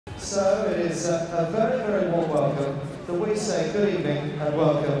So it is a very, very warm welcome that we say good evening and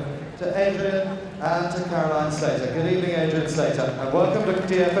welcome to Adrian and to Caroline Slater. Good evening, Adrian Slater, and welcome to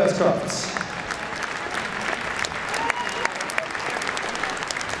DFS Crufts.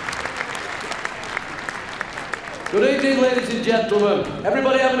 Good evening, ladies and gentlemen.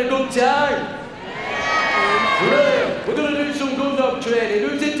 Everybody having a good time? Yeah. Brilliant. We're going to do some Gundog training.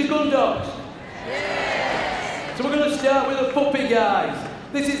 Who's into Gundogs? Yeah. So we're going to start with the puppy guys.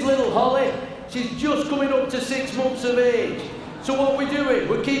 This is little Holly. She's just coming up to 6 months of age. So what we're doing,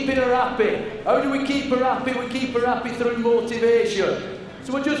 we're keeping her happy. How do we keep her happy? We keep her happy through motivation.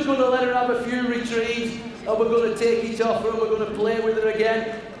 So we're just going to let her have a few retrieves, and we're going to take it off her, and we're going to play with her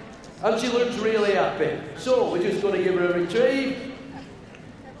again. And she looks really happy. So we're just going to give her a retrieve.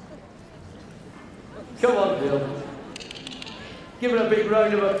 Come on, Bill. Give her a big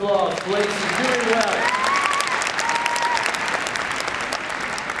round of applause, please. She's doing well.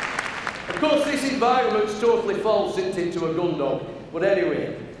 Of course, this environment's totally false, isn't it, to a Gundog? But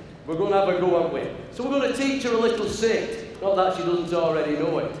anyway, we're going to have a go, aren't we? So we're going to teach her a little sit. Not that she doesn't already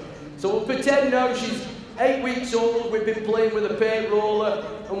know it. So we'll pretend now she's 8 weeks old. We've been playing with a paint roller,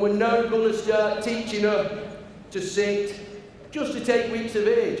 and we're now going to start teaching her to sit just at 8 weeks of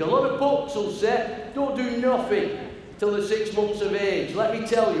age. A lot of pups will say, don't do nothing till they're 6 months of age. Let me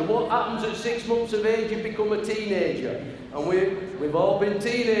tell you, what happens at 6 months of age, you become a teenager. And we've all been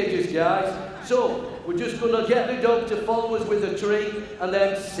teenagers, guys. So we're just going to get the dog to follow us with a treat, and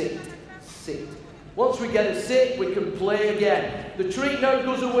then sit, sit. Once we get a sit, we can play again. The treat now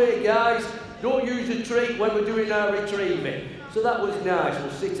goes away, guys. Don't use the treat when we're doing our retrieving. So that was nice.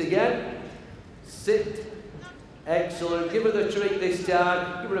 We'll sit again. Sit. Excellent. Give her the treat this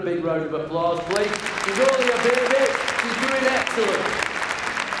time. Give her a big round of applause, please. She's only a baby. She's doing excellent.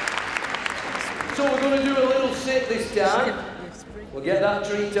 So we're going to do a little sit this time. We'll get that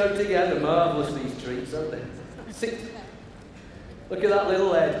treat out again. They're marvellous, these treats, aren't they? Sit. Look at that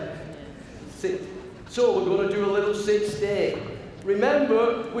little head. Sit. So we're going to do a little sit stay.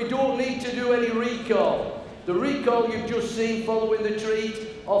 Remember, we don't need to do any recall. The recall you've just seen following the treat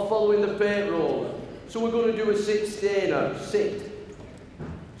or following the paint roller. So we're going to do a sit stay now. Sit.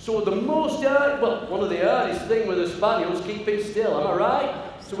 So the most hard, well, one of the hardest thing with a spaniel is keeping still, am I right?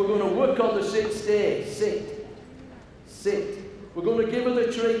 So we're going to work on the sit stay. Sit. Sit. We're going to give her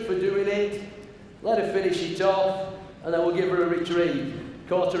the treat for doing it. Let her finish it off, and then we'll give her a retrieve.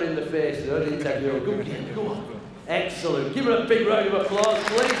 Caught her in the face there, didn't take her. Good girl, go on. Excellent. Give her a big round of applause,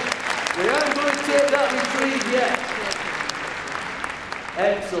 please. We aren't going to take that retrieve yet.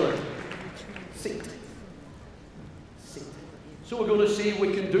 Excellent. Sit. Sit. So we're going to see if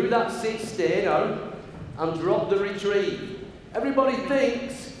we can do that sit stay now and drop the retrieve. Everybody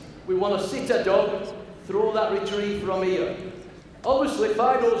thinks we want to sit a dog, throw that retrieve from here. Obviously,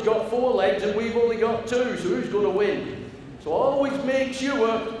 Fido's got 4 legs and we've only got 2, so who's going to win? So always make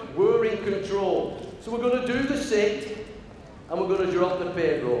sure we're in control. So we're going to do the sit, and we're going to drop the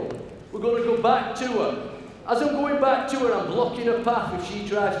paint roll. We're going to go back to her. As I'm going back to her, I'm blocking her path if she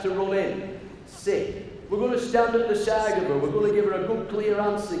tries to run in. Sit. We're going to stand at the side of her. We're going to give her a good clear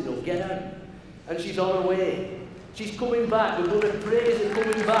hand signal. Get out. And she's on her way. She's coming back. We're going to praise her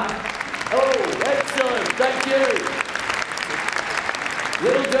coming back. Oh, excellent. Thank you.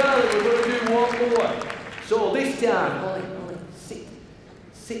 Little darling, we're going to do one more. So this time, Holly, sit.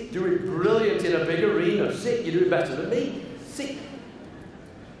 Sit, doing brilliant in a big arena. Sit, you're doing better than me. Sit.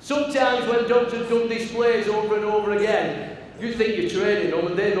 Sometimes when dogs have done displays over and over again, you think you're training them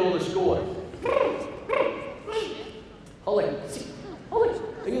and they know the score. Holly, sit. Holly,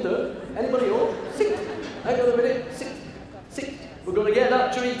 are you there? Anybody home? Sit. Hang on a minute. Sit. Sit. We're going to get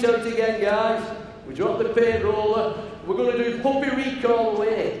that treat out again, guys. We drop the paint roller. We're going to do puppy recall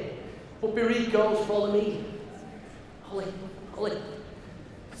away. Puppy recalls, follow me. Holly, Holly.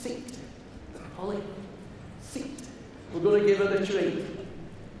 Sit. Holly. Sit. We're going to give her the treat.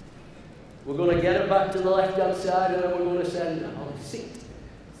 We're going to get her back to the left-hand side, and then we're going to send her. Holly, sit.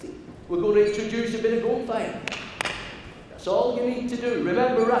 Sit. We're going to introduce a bit of gunfire. That's all you need to do.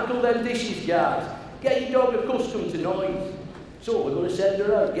 Remember, rattle them dishes, guys. Get your dog accustomed to noise. So we're going to send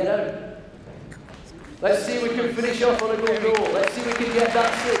her out. Get out. Let's see if we can finish off on a good roll. Let's see if we can get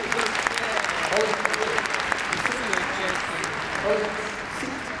that sit. Holly.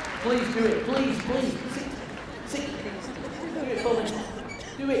 Please do it. Please, please. Sit. Sit. Do it for me.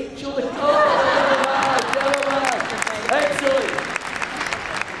 Do it. Show the... Oh, never mind. Excellent.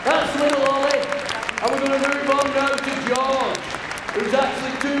 That's little Holly. And we're going to move on now to George, who's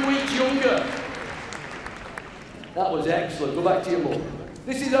actually 2 weeks younger. That was excellent. Go back to your mum.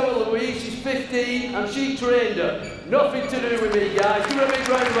 This is our Louise. She's 15, and she trained her. Nothing to do with me, guys. Give him a big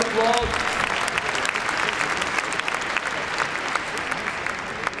round of applause.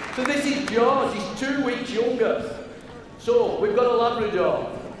 So this is George, he's 2 weeks younger. So, we've got a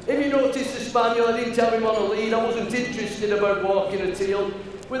Labrador. If you notice the Spaniel, I didn't have him on a lead, I wasn't interested about walking a tail.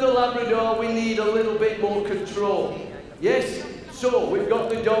 With a Labrador, we need a little bit more control. Yes? So, we've got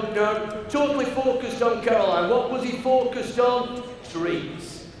the dog now, totally focused on Caroline. What was he focused on?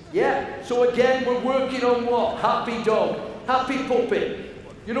 Treats. Yeah? So again, we're working on what? Happy dog, happy puppy.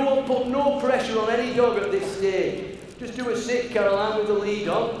 You don't want to put no pressure on any dog at this stage. Just do a sit, Caroline, with the lead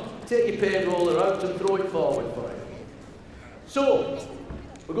on. Take your paint roller out and throw it forward for him. So,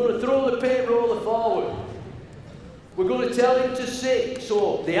 we're going to throw the paint roller forward. We're going to tell him to sit.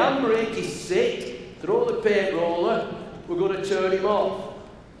 So, the handbrake is sit. Throw the paint roller. We're going to turn him off.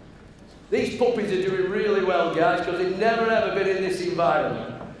 These puppies are doing really well, guys, because they've never ever been in this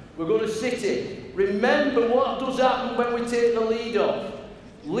environment. We're going to sit him. Remember what does happen when we take the lead off.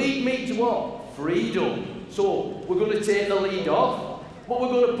 Lead means what? Freedom. So, we're going to take the lead off, but we're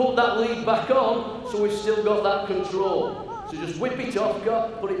going to put that lead back on, so we've still got that control. So just whip it off,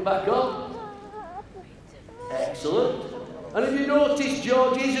 put it back on. Excellent. And if you notice,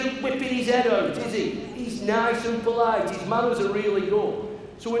 George isn't whipping his head out, is he? He's nice and polite. His manners are really good.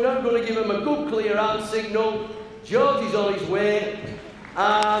 So we're now going to give him a good clear hand signal. George is on his way.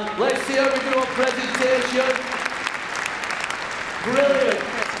 And let's see how we do on presentation. Brilliant.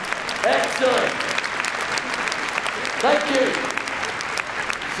 Excellent. Thank you.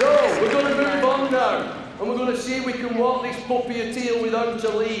 So, we're going to move on now, and we're going to see if we can walk this puppy a tail without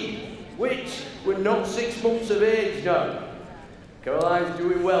a lead, which we're not 6 months of age now. Caroline's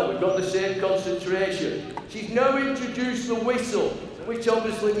doing well, we've got the same concentration. She's now introduced the whistle, which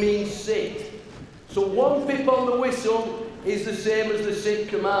obviously means sit. So 1 pip on the whistle is the same as the sit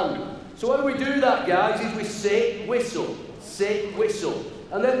command. So how we do that, guys, is we sit, whistle,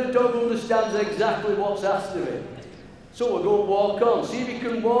 and then the dog understands exactly what's asked of him. So we'll go walk on. See if you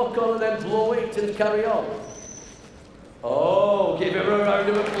can walk on and then blow it and carry on. Oh, give him a round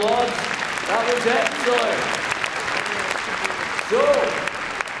of applause. That was excellent. So,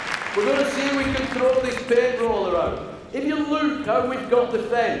 we're going to see if we can throw this paint roller out. If you look how we've got the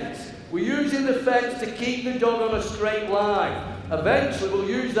fence, we're using the fence to keep the dog on a straight line. Eventually, we'll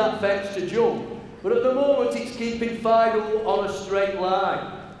use that fence to jump. But at the moment, it's keeping Fido on a straight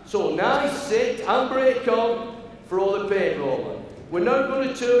line. So, nice sit, handbrake on. Throw the paint roller. We're now going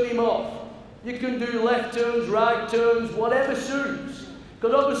to turn him off. You can do left turns, right turns, whatever suits.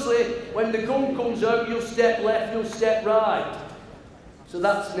 Because obviously, when the gun comes out, you'll step left, you'll step right. So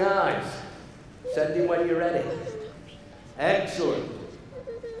that's nice. Send him when you're ready. Excellent.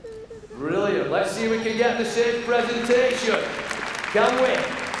 Brilliant. Let's see if we can get the same presentation. Can we?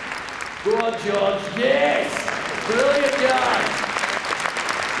 Go on, George. Yes! Brilliant, guys.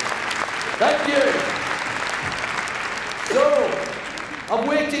 Thank you. So, I've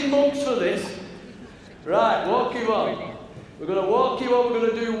waited months for this. Right, walk him on. We're going to walk him on, we're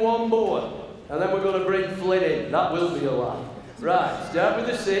going to do 1 more. And then we're going to bring Flynn in. That will be a laugh. Right, start with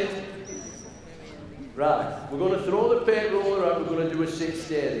the sit. Right, we're going to throw the paint roller out, we're going to do a sit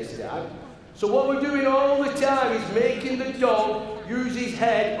stay this time. So what we're doing all the time is making the dog use his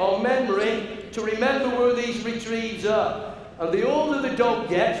head or memory to remember where these retrieves are. And the older the dog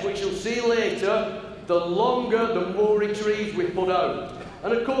gets, which you'll see later, the longer, the more retrieves we put out.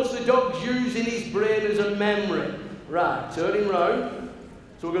 And of course the dog's using his brain as a memory. Right, turn him round.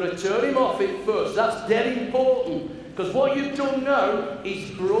 So we're going to turn him off it first. That's dead important. Because what you've done now is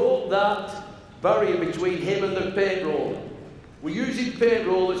brought that barrier between him and the paint roller. We're using paint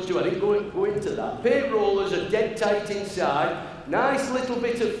rollers too. I didn't go into that. Paint rollers are dead tight inside. Nice little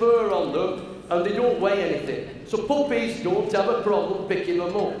bit of fur on them. And they don't weigh anything. So puppies don't have a problem picking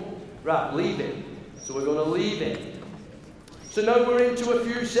them up. Right, leave it. So we're going to leave it. So now we're into a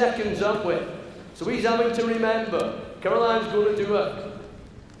few seconds, aren't we? So he's having to remember. Caroline's going to do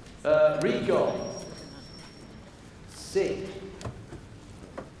a recall. Sit.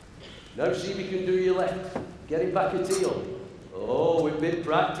 Now see if you can do your left. Get him back a tail. Oh, we've been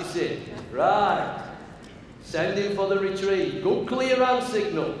practicing. Right. Send him for the retrieve. Good clear hand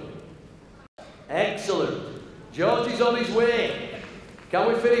signal. Excellent. George is on his way. Can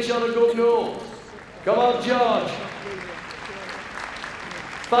we finish on a good note? Come on, George.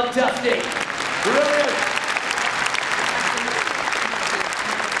 Fantastic. Brilliant.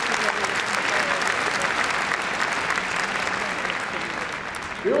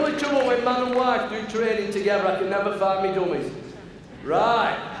 The only trouble when man and wife do training together, I can never find me dummies.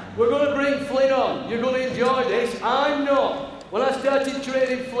 Right. We're going to bring Flynn on. You're going to enjoy this. I'm not. When I started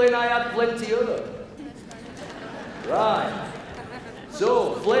training Flynn, I had plenty of them. Right.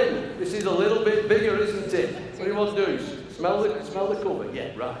 So, Flynn, this is a little bit bigger, isn't it? What do you want to do? Smell the cover?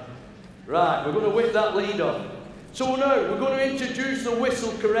 Yeah, right. Right, we're going to whip that lead on. So now, we're going to introduce the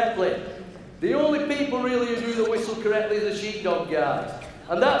whistle correctly. The only people really who do the whistle correctly are the sheepdog guys.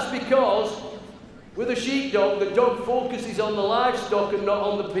 And that's because, with a sheepdog, the dog focuses on the livestock and not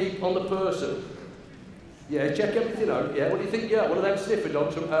on the person. Yeah, check everything out. Yeah, what do you think? Yeah, one of them sniffer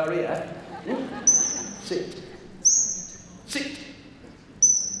dogs from RAF. Sit. Sit.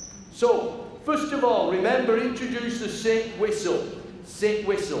 So, first of all, remember, introduce the sit whistle. Sit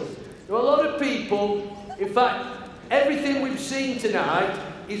whistle. Now, a lot of people, in fact, everything we've seen tonight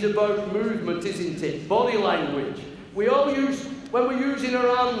is about movement, isn't it? Body language. We all use, when we're using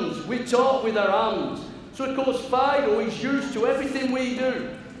our hands, we talk with our hands. So, of course, Fido is used to everything we do.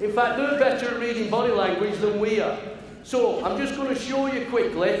 In fact, they're better at reading body language than we are. So, I'm just going to show you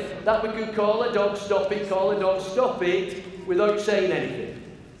quickly that we can call a dog stop it, call a dog stop it, without saying anything.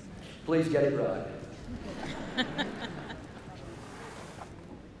 Please get it right.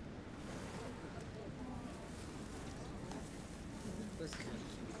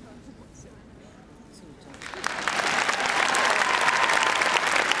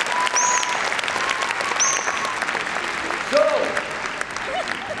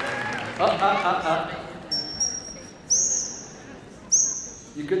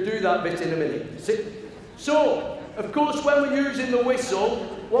 You can do that bit in a minute. So, of course, when we're using the whistle,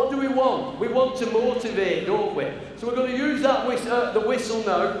 what do we want? We want to motivate, don't we? So we're going to use that the whistle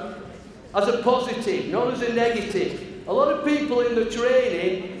now as a positive, not as a negative. A lot of people in the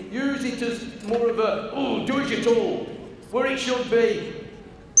training use it as more of a, oh, do as you're told, where it should be.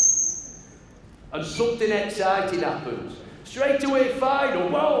 And something exciting happens. Straight away, Fido,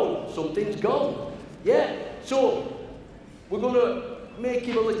 whoa, something's gone. Yeah, so we're going to make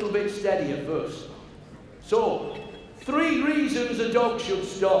him a little bit steadier first. So, 3 reasons a dog should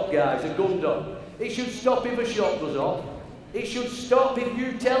stop, guys, a Gundog. It should stop if a shot goes off. It should stop if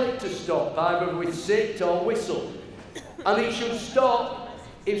you tell it to stop, either with sit or whistle. And it should stop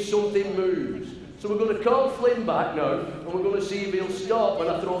if something moves. So we're going to call Flynn back now, and we're going to see if he'll stop when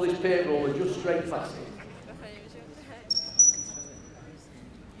I throw this paint roller just straight past him.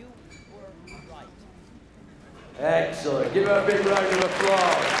 Excellent. Give her a big round of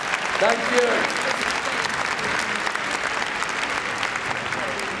applause. Thank you.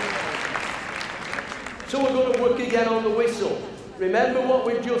 So we're going to work again on the whistle. Remember what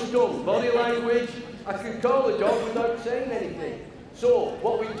we've just done. Body language. I can call the dog without saying anything. So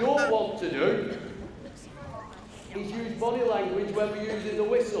what we don't want to do is use body language when we're using the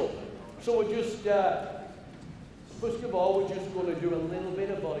whistle. So we're just, first of all, we're just going to do a little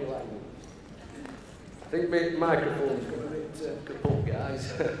bit of body language. I think my microphone's got a bit kaput,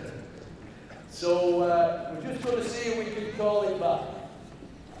 guys. So we're just going to see if we can call him back.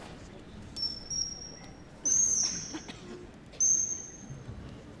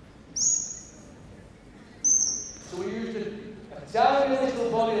 So we used a tiny little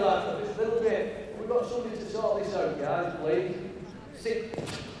body language, a little bit. We've got something to sort this out, guys, please. Sit.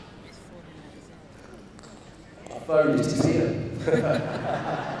 I found it, it's here.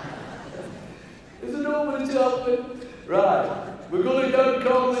 There's an opening to open. Right, we're going to go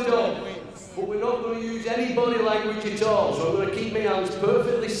call the dog, but we're not going to use any body language at all. So I'm going to keep my hands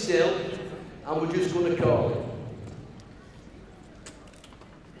perfectly still, and we're just going to call him.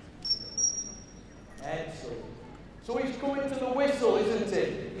 Excellent. So he's coming to the whistle, isn't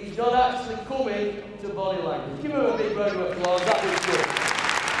he? He's not actually coming to body language. Give him a big round of applause. That was good.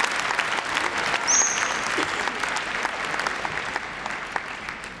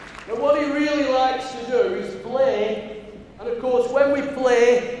 And what he really likes to do is play, and of course when we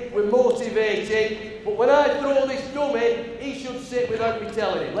play, we're motivated, but when I throw this dummy, he should sit without me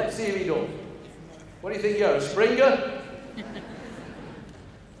telling him. Let's see if he does. What do you think you're, a Springer?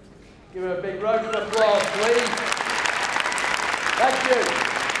 Give him a big round of applause, please. Thank you.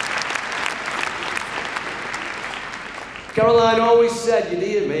 Caroline always said, you'd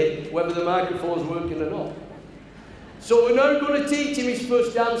hear me, whether the microphone's working or not. So we're now going to teach him his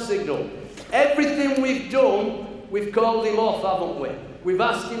first hand signal. Everything we've done, we've called him off, haven't we? We've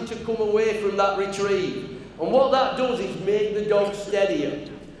asked him to come away from that retrieve. And what that does is make the dog steadier.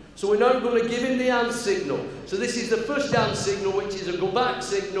 So we're now going to give him the hand signal. So this is the first hand signal, which is a go back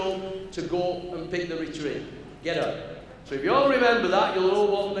signal to go and pick the retrieve. Get out. So if you all remember that, you'll know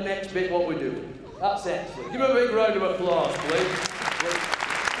what the next bit what we're doing. That's excellent. Give him a big round of applause, please.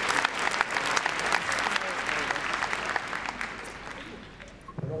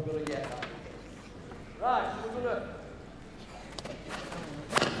 We're not going to get that. Right, so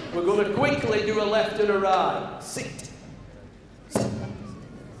we're going to quickly do a left and a right. Sit.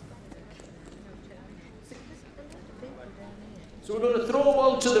 So we're going to throw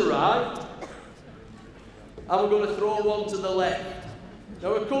one to the right, and we're going to throw one to the left.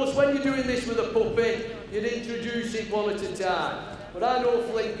 Now, of course, when you're doing this with a puppy, you'd introduce it one at a time. But I know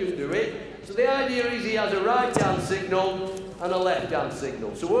Flynn can do it. So the idea is he has a right-hand signal and a left-hand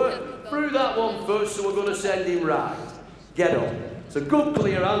signal. So we're through that one first, so we're going to send him right. Get up. It's a good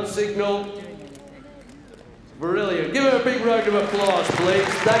clear hand signal. Brilliant. Give him a big round of applause, please.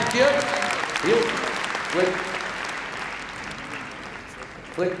 Thank you. Heel. Flick.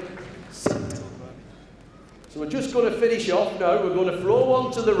 Flick. Sit. So we're just going to finish off now. We're going to throw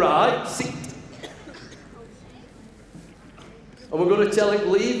one to the right. Sit. And we're going to tell him,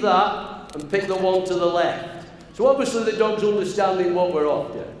 leave that and pick the one to the left. So obviously the dog's understanding what we're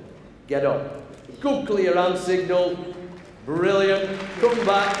after. Get up. Good clear hand signal. Brilliant. Come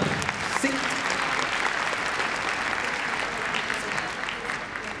back. Sit.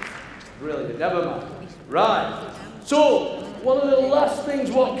 Brilliant. Never mind. Right. So, one of the last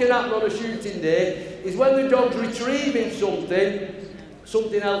things what can happen on a shooting day is when the dog's retrieving something,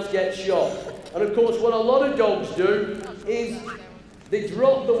 something else gets shot. And of course, what a lot of dogs do is they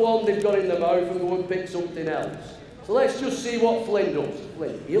drop the one they've got in the mouth and go and pick something else. So let's just see what Flynn does.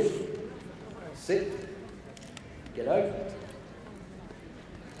 Flynn, heel. Sit. Get out.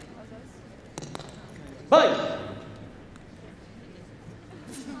 Bang!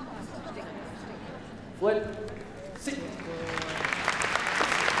 Flynn, sit.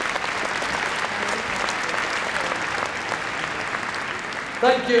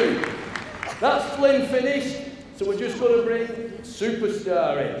 Thank you. That's Flynn finished. So we're just going to bring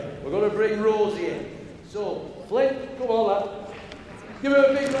Superstar in. We're going to bring Rosie in. So, Flynn, come on, lad. Give her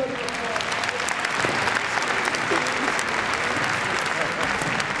a big round of applause.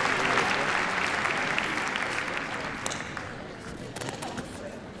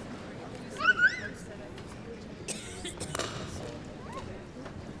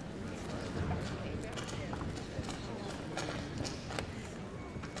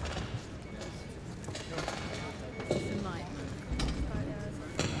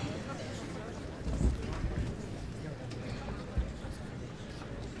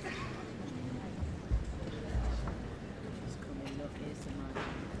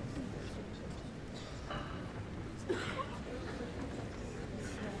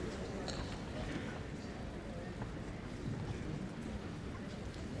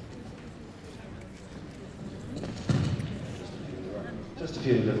 Just a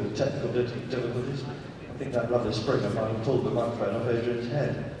few little technical difficulties. I think that rubber springer might have pulled the microphone off Adrian's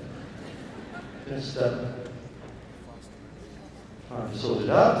head. Just trying to sort it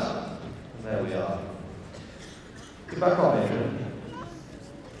out. And there we are. Get back on, Adrian.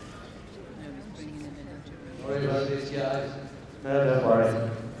 Sorry about this, guys. No, don't worry.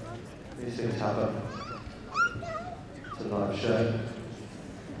 These things happen. It's a live show.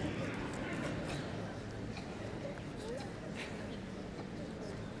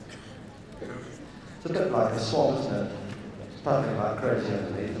 It's a bit like a swan, isn't it? It's paddling like crazy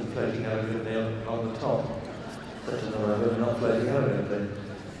underneath and floating over on the top. Such an order, but not floating over anything.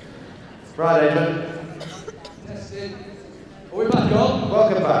 Right, Adrian. Yes, it. Are we back on?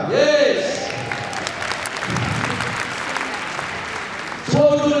 Welcome back. Yes! So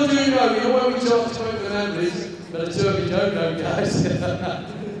what we're going to do now, you know when we talked about the memories, better turn me down now, guys.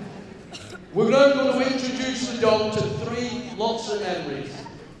 We're now going to introduce the dog to 3 lots of memories.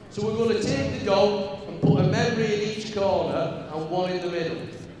 So we're going to take the dog and put a memory in each corner and one in the middle.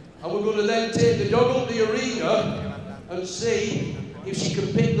 And we're going to then take the dog up the arena and see if she can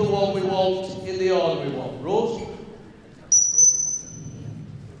pick the one we want in the order we want. Rose?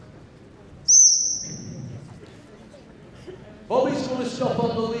 Bobby's going to stop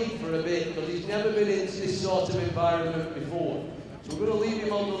on the lead for a bit because he's never been into this sort of environment before. So we're going to leave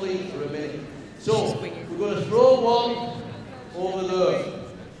him on the lead for a minute. So we're going to throw one over there.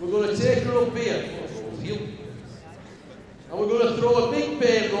 We're going to take her up here, and we're going to throw a big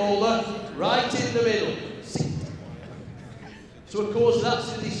bay roller right in the middle. So of course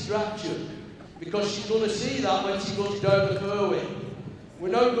that's a distraction, because she's going to see that when she goes down the fairway.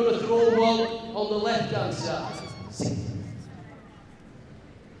 We're now going to throw one on the left-hand side.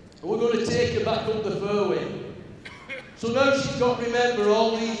 And we're going to take her back up the fairway. So now she's got to remember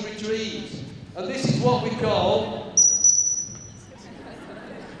all these retrieves, and this is what we call.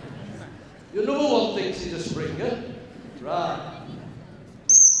 Another one thinks he's a springer. Right.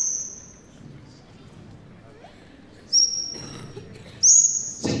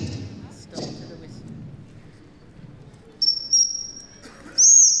 Sit.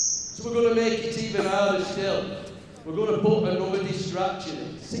 So we're going to make it even harder still. We're going to put another distraction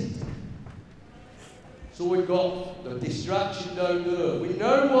in. Sit. So So we've got the distraction down there. We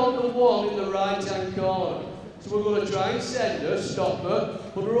now want the one in the right-hand corner. So we're going to try and send her, stop her,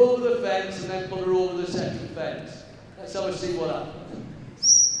 put her over the fence, and then put her over the second fence. Let's have a see what happens.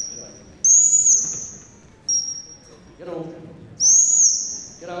 Get over.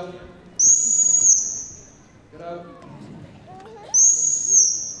 Get out. Get out.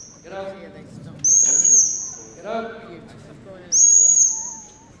 Get out. Get out.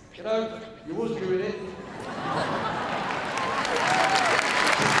 Get out. You was doing it.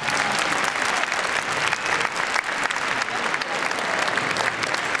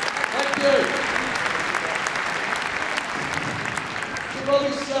 Thank you. So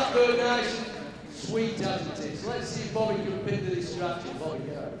Bobby's sat there nice and sweet, hasn't it? So let's see if Bobby can pin the distraction. Bobby,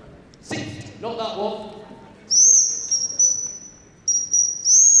 get out. Sit. Not that one.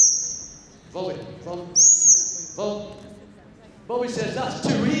 Bobby, Bob. Bobby says that's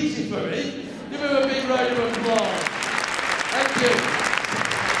too easy for me. Give him a big round of applause. Thank you.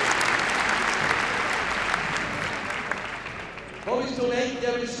 Bobby's done 8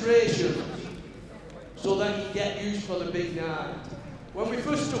 demonstrations so that he'd get used for the big night. When we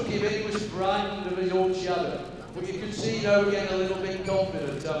first took him in, he was frightened of his own shadow. But you can see now we're getting a little bit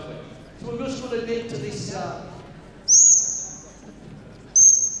confident, haven't we? So we're just going to dip to this side.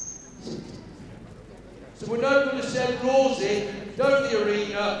 So we're now going to send Rosie down the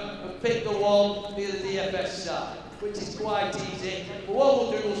arena and pick the one near the DFS side, which is quite easy. But what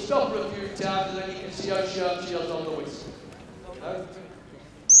we'll do, we'll stop her a few times and then you can see how sharp she is on the whistle. Out.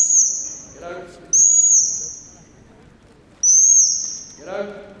 Get out. Get out.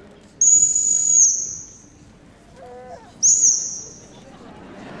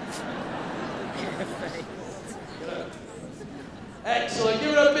 Get out. Excellent.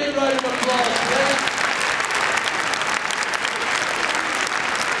 Give her a big round of applause, please.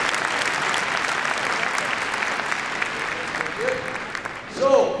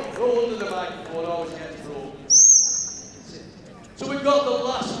 So we've got the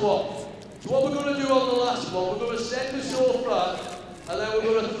last one. So what we're going to do on the last one, we're going to send her so far, and then we're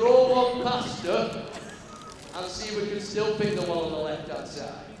going to throw one past her, and see if we can still pick the one on the left-hand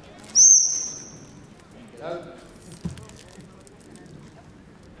side. Get out.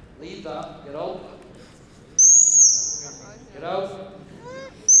 Leave that. Get on. Get out.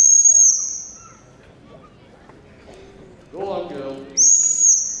 Go on, girl.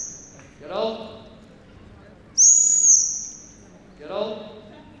 Get on. Get on.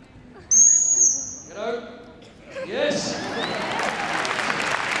 Get out. Yes.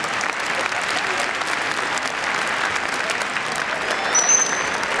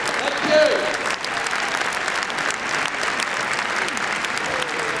 Thank you.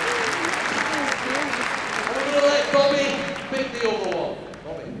 And we're going to let Bobby pick the other one.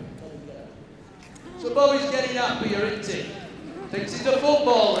 Bobby, get out. So Bobby's getting happier, isn't he? Thinks he's a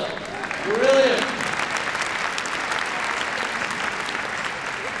footballer. Brilliant.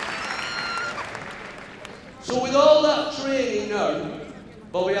 So with all that training now,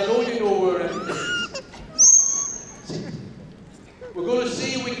 Bobby, I know you know where everything is. We're going to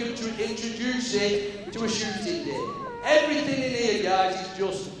see if we can introduce it to a shooting day. Everything in here, guys, is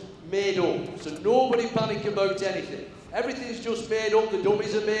just made up. So nobody panic about anything. Everything's just made up. The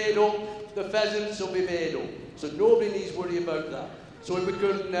dummies are made up. The pheasants will be made up. So nobody needs to worry about that. So if we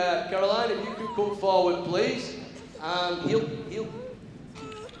can, Caroline, if you could come forward, please. And he'll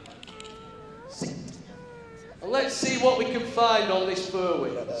sit. And let's see what we can find on this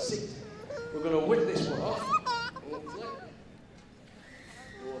fairway. Sit. We're going to whip this one off. Hopefully.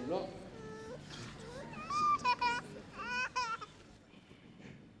 Or not.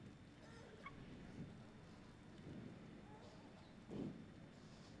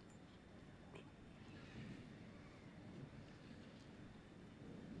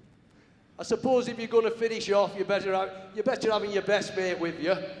 I suppose if you're going to finish off, you're better having your best mate with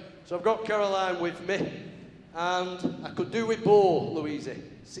you. So I've got Caroline with me. And I could do with Bo, Louise.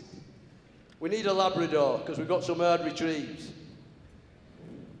 We need a Labrador, because we've got some herd retrieves.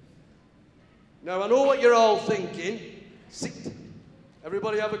 Now, I know what you're all thinking.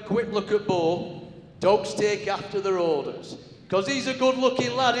 Everybody have a quick look at Bo. Dogs take after their owners. Because he's a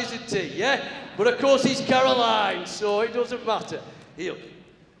good-looking lad, isn't he? Yeah? But, of course, he's Caroline, so it doesn't matter. Here.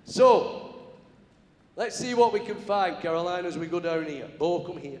 So, let's see what we can find, Caroline, as we go down here. Bo,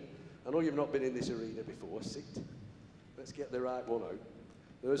 come here. I know you've not been in this arena before. Sit. Let's get the right one out.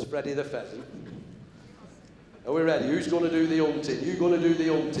 There's Freddie the pheasant. Are we ready? Who's going to do the hunting? You're going to do the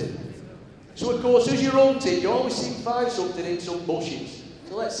hunting. So, of course, as you're hunting, you always seem to find something in some bushes.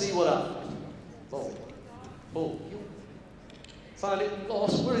 So let's see what happens. Pull. Find it.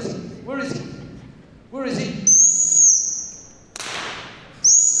 Lost. Where is he? Where is he? Where is he?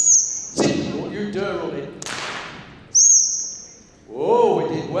 Sit! Don't you dare run it. Oh, we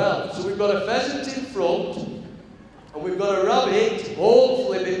did well. So we've got a pheasant in front, and we've got a rabbit,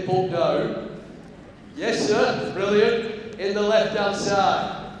 hopefully been put down. Yes, sir, brilliant, in the left-hand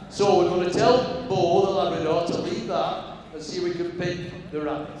side. So we're going to tell Bo, the Labrador, to leave that and see if we can pick the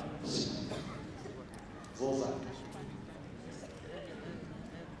rabbit. Go back.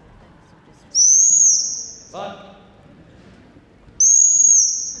 Back.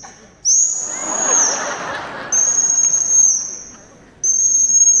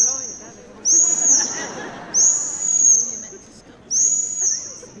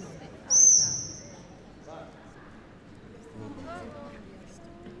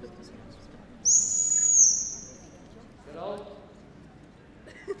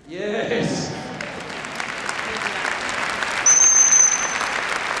 Yes.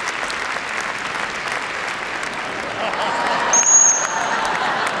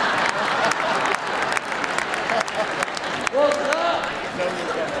 What's that?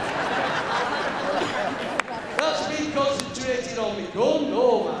 That's me concentrating on me gun.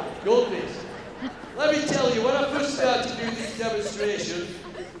 Oh my goodness. Let me tell you, when I first started doing these demonstrations,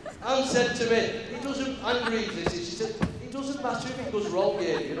 Anne said to me, it doesn't, Anne reads this, she said, it doesn't matter if it goes wrong,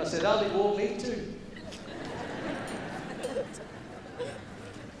 Adrian. I said, Anne, it won't need to.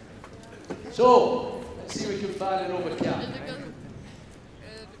 So, let's see if we can find another cat.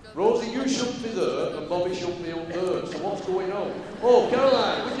 Rosie, you shouldn't be there, and Bobby shouldn't be up there. So what's going on? Oh,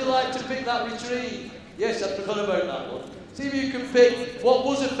 Caroline, would you like to pick that retrieve? Yes, I forgot about that one. See if you can pick what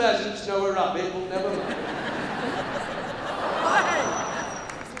was a pheasant, now a rabbit, but never mind.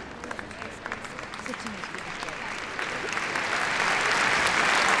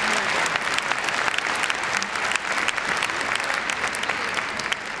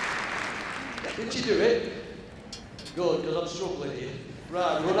 Did you do it? Good, because I'm struggling here.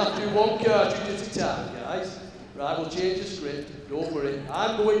 Right, we're going to have to do one cartridge at a time, guys. Right, we'll change the script, don't worry.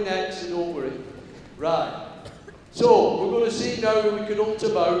 I'm going next, so don't worry. Right, so we're going to see now if we can hunt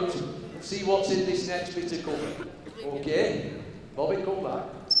about and see what's in this next bit of cover. Okay? Bobby, come back.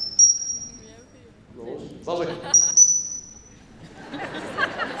 Rose. Bobby.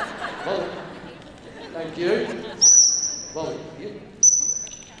 Bobby. Thank you. Bobby, here.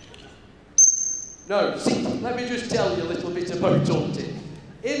 Now, see, let me just tell you a little bit about hunting.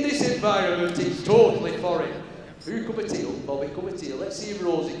 In this environment, it's totally foreign. Who come a tail? Bobby, come a tail. Let's see if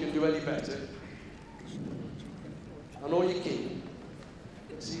Rosie can do any better. I know you can.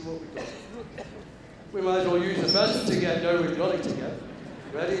 Let's see what we've got. We might as well use the pheasant again now we've got it again.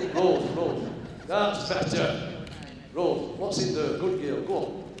 Ready? Rose, Rose. That's better. Rose, what's in there? Good girl, go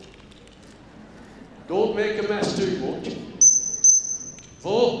on. Don't make a mess too much.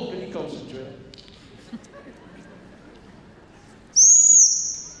 Bo, can you concentrate?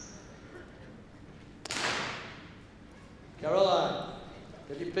 Caroline,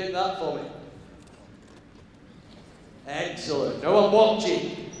 can you pick that for me? Excellent. Now I'm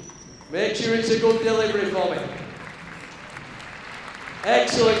watching. Make sure it's a good delivery for me.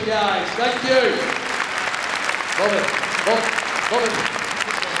 Excellent, guys. Thank you. Bobby, Bobby.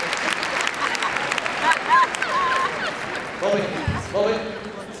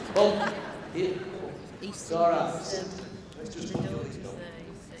 Bobby. Here. It's all right. Let's just put your lead on.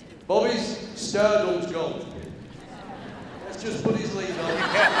 Bobby's stardom's gone. Let's just put his lead on.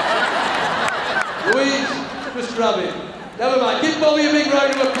 Louise, just grab him. Never mind. Give Bobby a big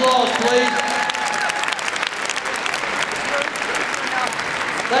round of applause, please.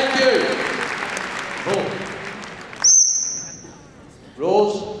 Thank you. Oh.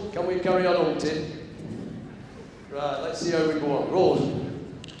 Rose, can we carry on hunting? Right, let's see how we go on. Rose.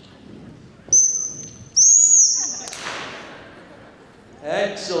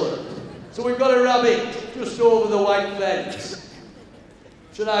 Excellent. So we've got a rabbit just over the white fence.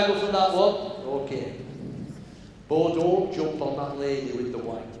 Should I go for that one? Okay. Bo, don't jump on that lady with the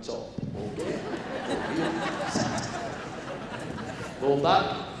white top. Okay. Go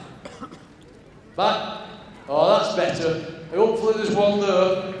back. Back. Oh, that's better. Hopefully there's one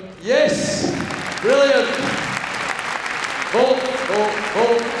there. Yes! Brilliant! Don't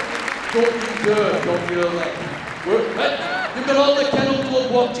you dare, don't you dare. You've got all the Kennel Club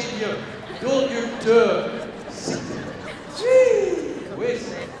watching you. Don't you dare. Wait.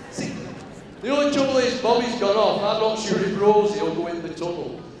 The only trouble is Bobby's gone off. I'm not sure if Rosie will go in the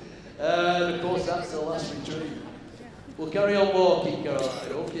tunnel. And of course that's the last retrieve. We'll carry on walking,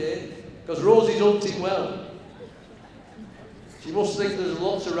 Caroline, okay? Because Rosie's hunting well. She must think there's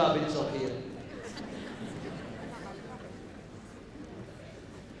lots of rabbits on here.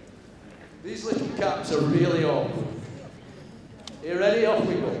 These little caps are really on. You ready? Off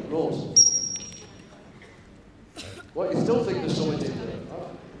we go. Rose. What, you still think there's something in there? Oh.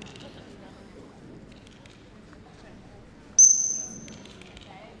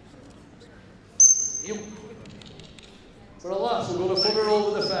 You. For a lass, we're going to put her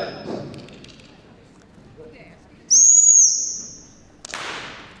over the fence.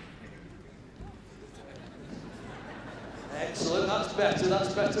 Excellent,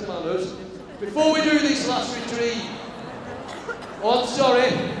 that's better manners. Before we do this last retrieve, oh, I'm sorry,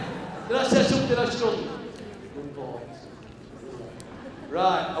 did I say something I shouldn't? Good boy.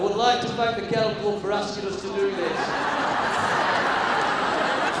 Right, I would like to thank the Kennel Club for asking us to do this.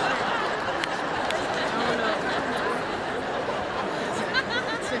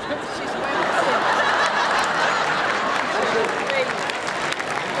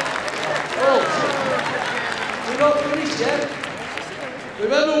 We're not finished yet.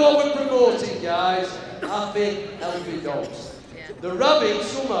 Remember what we're promoting, guys. Happy, healthy dogs. The rabbit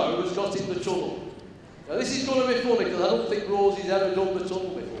somehow has got in the tunnel. Now this is going to be funny because I don't think Rosie's ever done the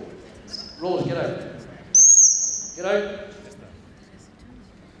tunnel before. Rose, get out. Get out.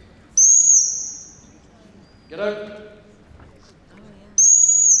 Get out.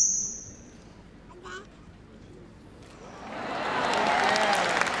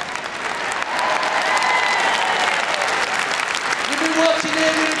 Watching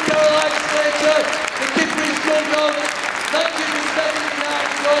Adrian and Slater, the Kipperidge Gundog. Thank you for spending the night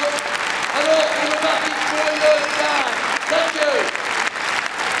with us. I hope you're back in 4 years' time. Thank you.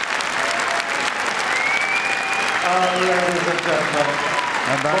 Ladies and gentlemen.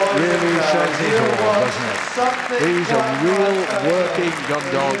 And that really says it all, doesn't it? These are real working gun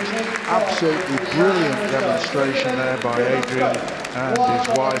dogs. Absolutely brilliant demonstration there by Adrian and his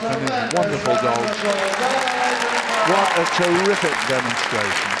wife and his wonderful dogs. What a terrific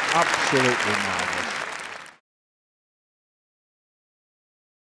demonstration. Absolutely marvellous.